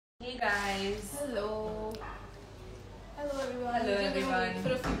Guys. Hello. Hello everyone. Hello We're everyone. gonna wait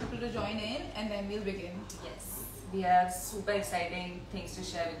for a few people to join in and then we'll begin. Yes, we have super exciting things to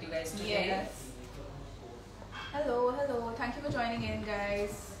share with you guys today. Yes. Hello. Thank you for joining in,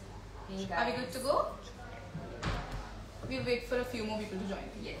 guys. Hey guys. Are we good to go? We'll wait for a few more people to join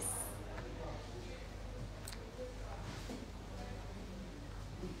in. Yes.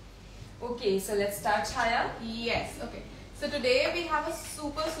 Okay, so let's start, Chaya. Yes. Okay. So today we have a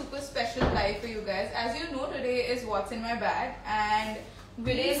super special live for you guys. As you know, today is what's in my bag, and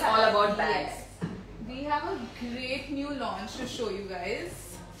Today is all about bags. Yes, we have a great new launch to show you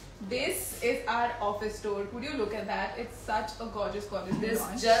guys. This is our office store. Would you look at that? It's such a gorgeous new This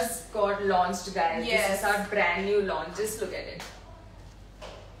launch. just got launched, guys. Yes. This is our brand new launch. Just look at it.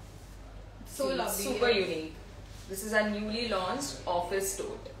 So See, lovely. Super unique. This is our newly launched office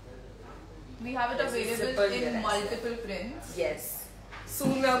store. We have it This is available zipper here in as multiple prints. Yes.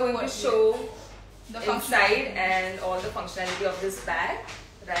 Soon we are going to What show The inside functionality. and all the functionality of this bag,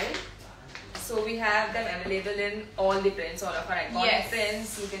 right? So we have them available in all the prints, all of our iconic Yes.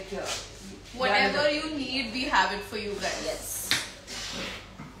 prints. Look at here. Whatever you need, we have it for you guys. Yes.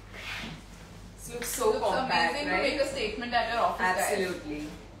 This looks so Looks compact, amazing right? to make a statement at your office, guys. Absolutely.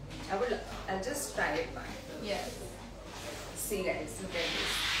 I'll just try it one. Yes. See guys, look at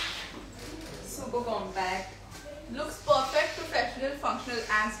this. Super compact. Looks perfect, professional, functional,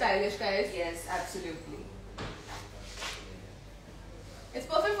 and stylish, guys. Yes, absolutely. It's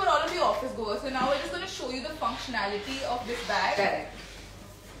perfect for all of you office goers. So now we're just going to show you the functionality of this bag. Correct.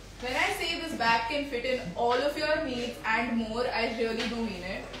 When I say this bag can fit in all of your needs and more, I really do mean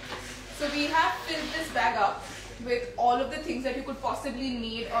it. So we have filled this bag up with all of the things that you could possibly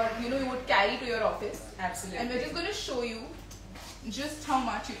need or you would carry to your office. Absolutely. And we're just going to show you just how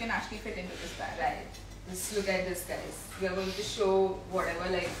much you can actually fit into this bag. Right. Just look at this, guys. We are going to show whatever,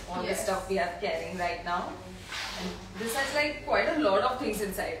 like all the Yes. stuff we are carrying right now. And this has like quite a lot of things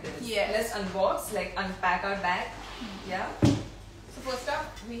inside this. Yes. Let's unbox, like unpack our bag. Yeah. So first up,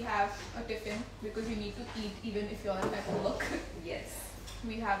 we have a tiffin because you need to eat even if you're at work. Yes.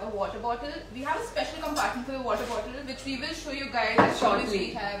 We have a water bottle. We have a special compartment for the water bottle, which we will show you guys as soon as we Shortly.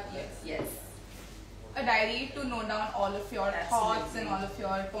 have. Yes. A diary to note down all of your thoughts Absolutely. and all of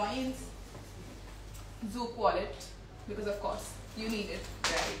your points. Zouk wallet, because of course you need it.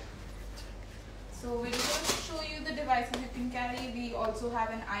 Right. So we're just going to show you the devices you can carry. We also have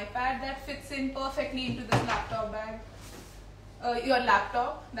an iPad that fits in perfectly into this laptop bag. Your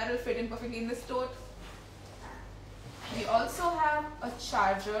laptop that will fit in perfectly in this tote. We also have a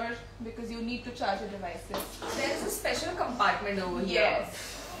charger because you need to charge your devices. There's a special compartment over here.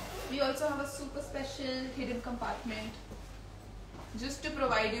 Yes. We also have a super special hidden compartment just to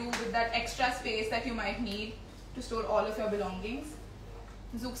provide you with that extra space that you might need to store all of your belongings.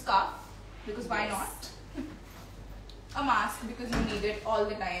 Zouk scarf, because why Yes. not? A mask because you need it all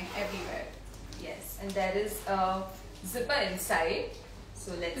the time, everywhere. Yes. And there is a zipper inside.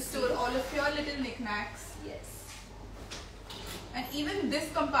 So To let's store see. all of your little knickknacks. Yes. And even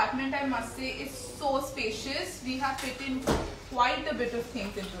this compartment, I must say, is so spacious. We have fit in quite a bit of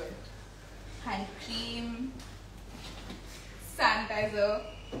things into it. Hand cream, sanitizer,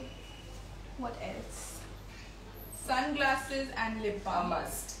 what else? Sunglasses and lip A balm.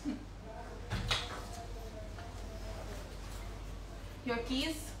 must. Your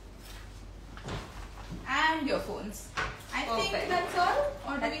keys and your phones. I think Perfect. that's all.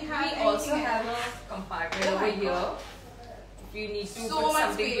 Or do we have We also anything have else? a compartment Oh over my here. God. If you need to So put much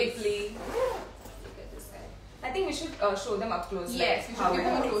something space. quickly. Look at this guy. I think we should show them up close. Yes, like we should how give it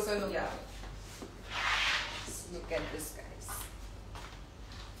them a works. closer look. Yeah. Just look at this, guys.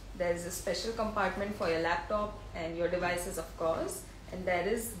 There is a special compartment for your laptop and your devices, of course. And there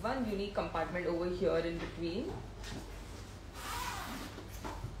is one unique compartment over here in between.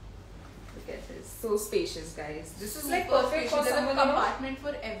 Look at this. So spacious, guys. This is like Super perfect spacious. for There's someone, a you know, compartment for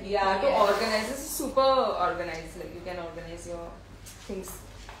everything. yeah, to Yes. organize. This is super organized. Like you can organize your things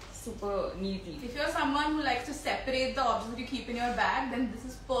super neatly. If you're someone who likes to separate the objects that you keep in your bag, then this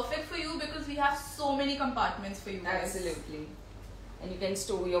is perfect for you because we have so many compartments for you guys. Absolutely. And you can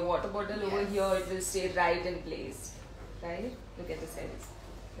store your water bottle over Yes. here. It will stay right in place. Right? Look at the size.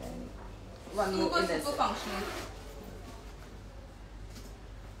 Then one more in this. Super functional.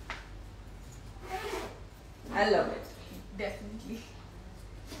 I love it. Definitely.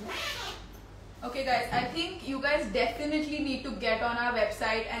 Okay guys, I think you guys definitely need to get on our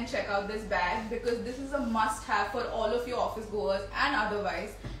website and check out this bag because this is a must have for all of your office goers and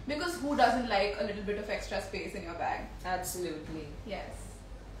otherwise, because who doesn't like a little bit of extra space in your bag? Absolutely. Yes.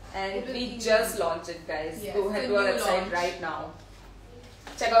 And It will we be- just launched it, guys. Yes, Go ahead it's to a our new website launch. right now.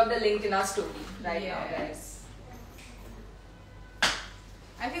 check out the link in our story right now, guys.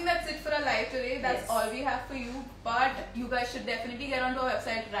 I think that's it for our live today. That's all we have for you. But you guys should definitely get onto our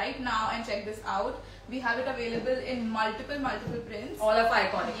website right now and check this out. We have it available in multiple prints. All of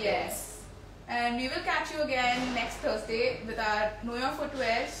iconic prints. And we will catch you again next Thursday with our Know Your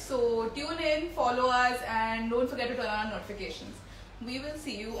Footwear. So tune in, follow us, and don't forget to turn on notifications. We will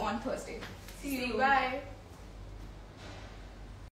see you on Thursday. See you. Bye.